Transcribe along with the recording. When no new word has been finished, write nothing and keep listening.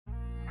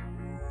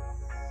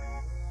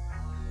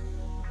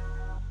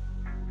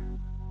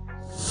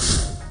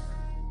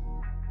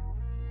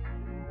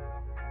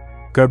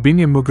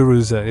Garbiñe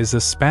Muguruza is a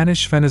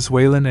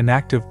Spanish-Venezuelan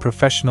inactive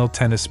professional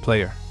tennis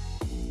player.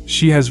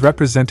 She has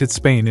represented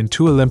Spain in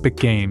 2 Olympic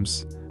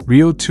Games,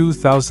 Rio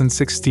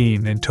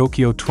 2016 and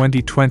Tokyo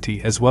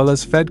 2020, as well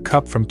as Fed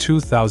Cup from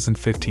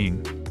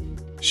 2015.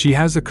 She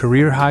has a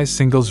career-high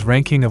singles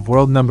ranking of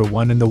world number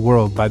 1 in the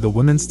world by the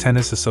Women's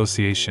Tennis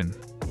Association,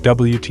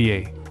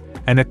 WTA,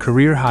 and a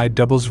career-high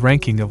doubles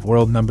ranking of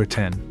world number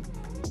 10.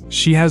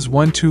 She has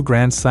won 2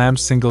 Grand Slam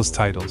singles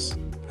titles,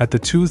 at the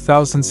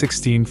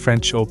 2016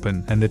 French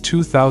Open and the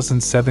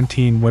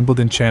 2017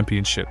 Wimbledon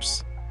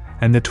Championships,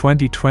 and the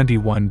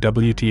 2021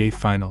 WTA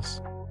Finals.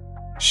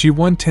 She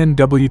won 10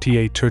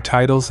 WTA Tour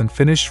titles and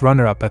finished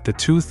runner-up at the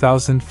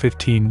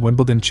 2015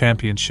 Wimbledon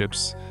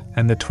Championships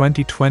and the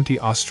 2020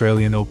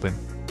 Australian Open.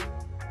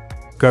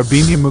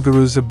 Garbiñe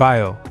Muguruza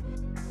Bio.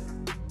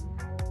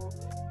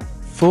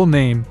 Full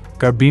name: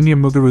 Garbiñe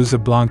Muguruza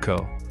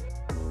Blanco.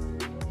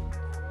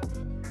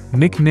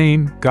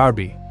 Nickname: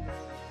 Garbi.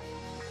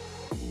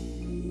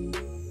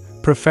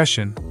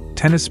 Profession: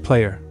 tennis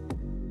player.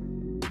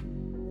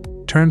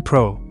 Turned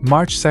pro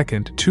March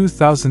 2,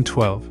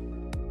 2012.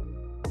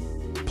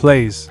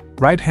 Plays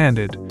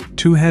right-handed,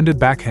 two-handed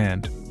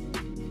backhand.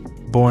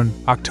 Born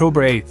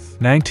October 8,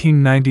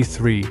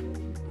 1993.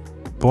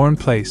 Born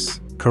place: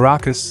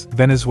 Caracas,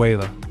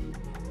 Venezuela.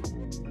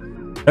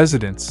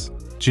 Residence: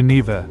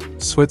 Geneva,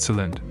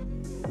 Switzerland.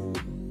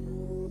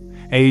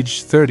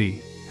 Age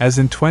 30, as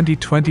in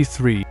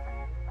 2023.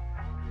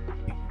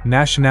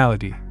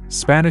 Nationality: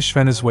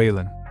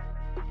 Spanish-Venezuelan.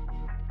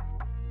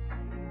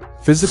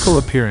 Physical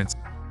appearance: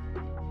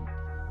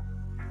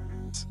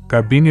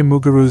 Garbiñe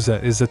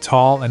Muguruza is a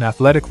tall and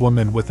athletic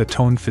woman with a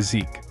toned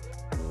physique.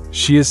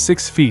 She is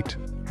 6 feet,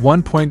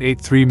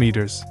 1.83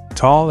 meters,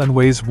 tall and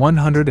weighs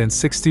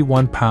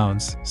 161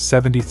 pounds,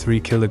 73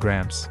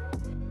 kilograms.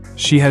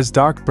 She has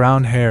dark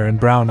brown hair and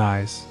brown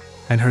eyes,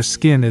 and her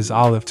skin is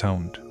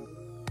olive-toned.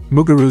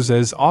 Muguruza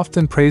is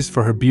often praised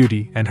for her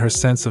beauty and her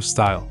sense of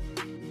style.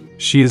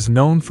 She is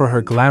known for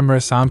her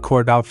glamorous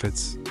on-court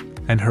outfits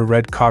and her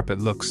red carpet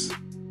looks.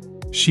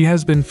 She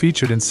has been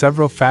featured in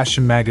several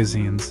fashion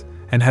magazines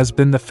and has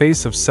been the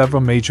face of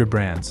several major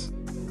brands.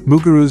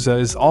 Muguruza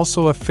is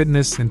also a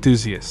fitness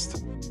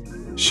enthusiast.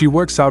 She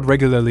works out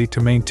regularly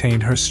to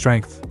maintain her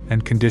strength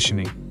and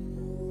conditioning.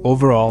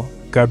 Overall,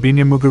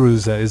 Garbiñe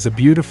Muguruza is a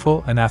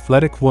beautiful and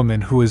athletic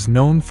woman who is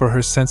known for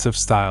her sense of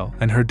style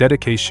and her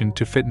dedication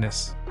to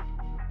fitness.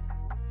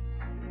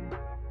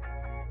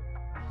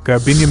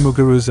 Garbiñe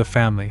Muguruza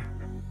family.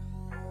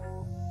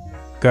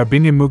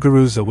 Garbiñe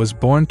Muguruza was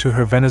born to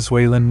her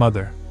Venezuelan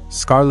mother,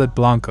 Scarlett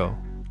Blanco,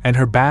 and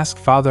her Basque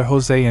father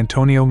José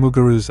Antonio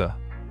Muguruza,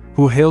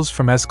 who hails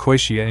from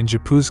Azcoitia in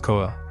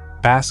Gipuzkoa,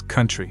 Basque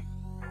Country.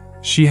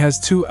 She has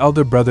 2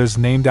 elder brothers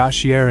named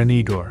Asier and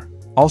Igor,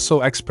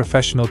 also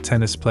ex-professional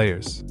tennis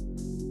players.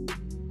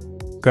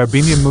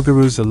 Garbiñe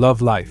Muguruza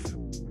love life.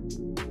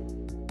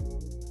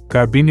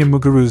 Garbiñe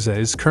Muguruza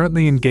is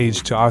currently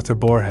engaged to Arthur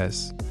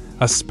Borges,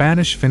 a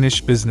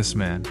Spanish-Finnish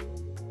businessman.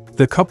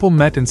 The couple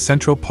met in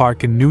Central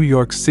Park in New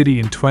York City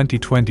in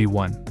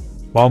 2021,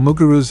 while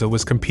Muguruza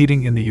was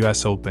competing in the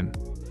US Open.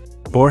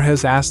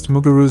 Borges asked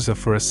Muguruza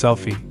for a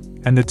selfie,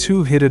 and the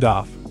two hit it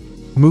off.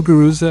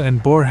 Muguruza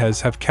and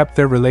Borges have kept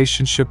their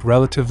relationship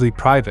relatively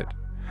private,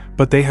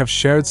 but they have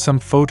shared some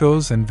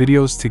photos and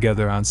videos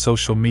together on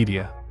social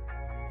media.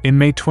 In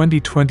May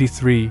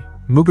 2023,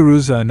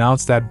 Muguruza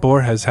announced that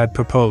Borges had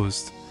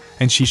proposed,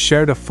 and she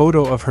shared a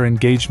photo of her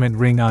engagement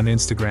ring on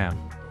Instagram.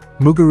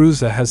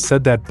 Muguruza has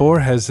said that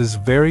Borges is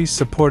very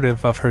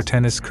supportive of her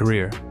tennis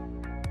career.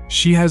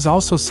 She has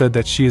also said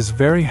that she is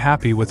very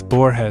happy with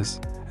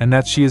Borges and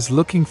that she is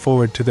looking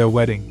forward to their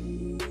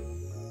wedding.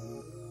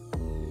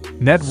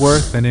 Net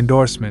worth and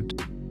endorsement.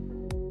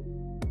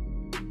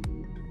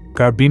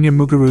 Garbiñe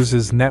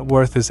Muguruza's net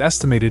worth is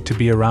estimated to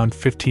be around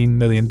 $15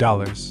 million.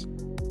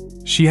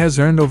 She has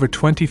earned over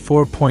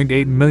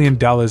 $24.8 million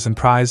in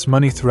prize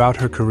money throughout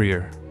her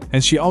career,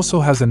 and she also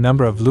has a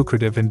number of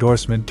lucrative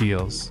endorsement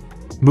deals.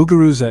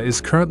 Muguruza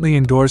is currently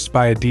endorsed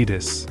by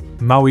Adidas,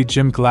 Maui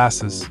Gym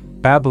Glasses,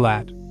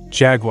 Babolat,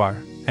 Jaguar,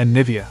 and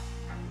Nivea.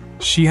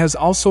 She has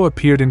also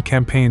appeared in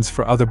campaigns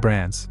for other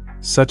brands,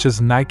 such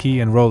as Nike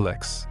and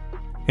Rolex.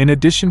 In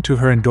addition to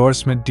her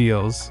endorsement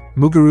deals,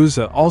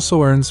 Muguruza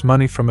also earns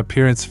money from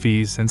appearance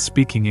fees and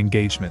speaking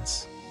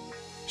engagements.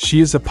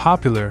 She is a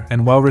popular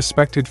and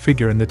well-respected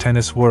figure in the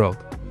tennis world,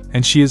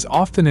 and she is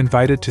often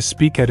invited to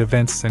speak at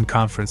events and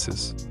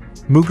conferences.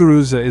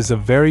 Muguruza is a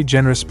very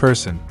generous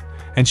person,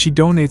 and she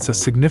donates a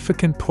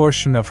significant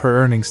portion of her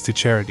earnings to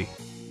charity.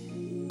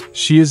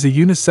 She is a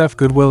UNICEF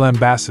Goodwill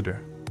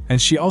Ambassador, and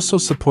she also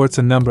supports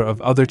a number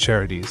of other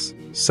charities,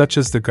 such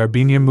as the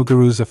Garbiñe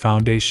Muguruza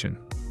Foundation.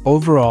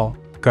 Overall,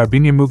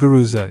 Garbiñe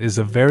Muguruza is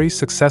a very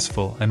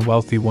successful and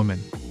wealthy woman.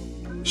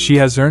 She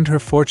has earned her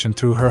fortune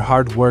through her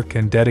hard work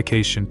and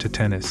dedication to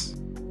tennis.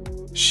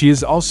 She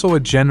is also a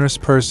generous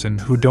person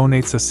who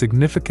donates a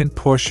significant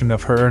portion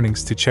of her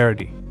earnings to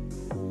charity.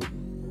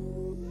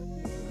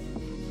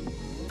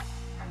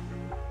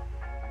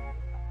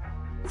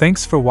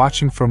 Thanks for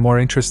watching. For more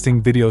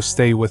interesting videos,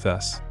 stay with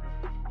us.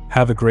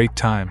 Have a great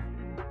time.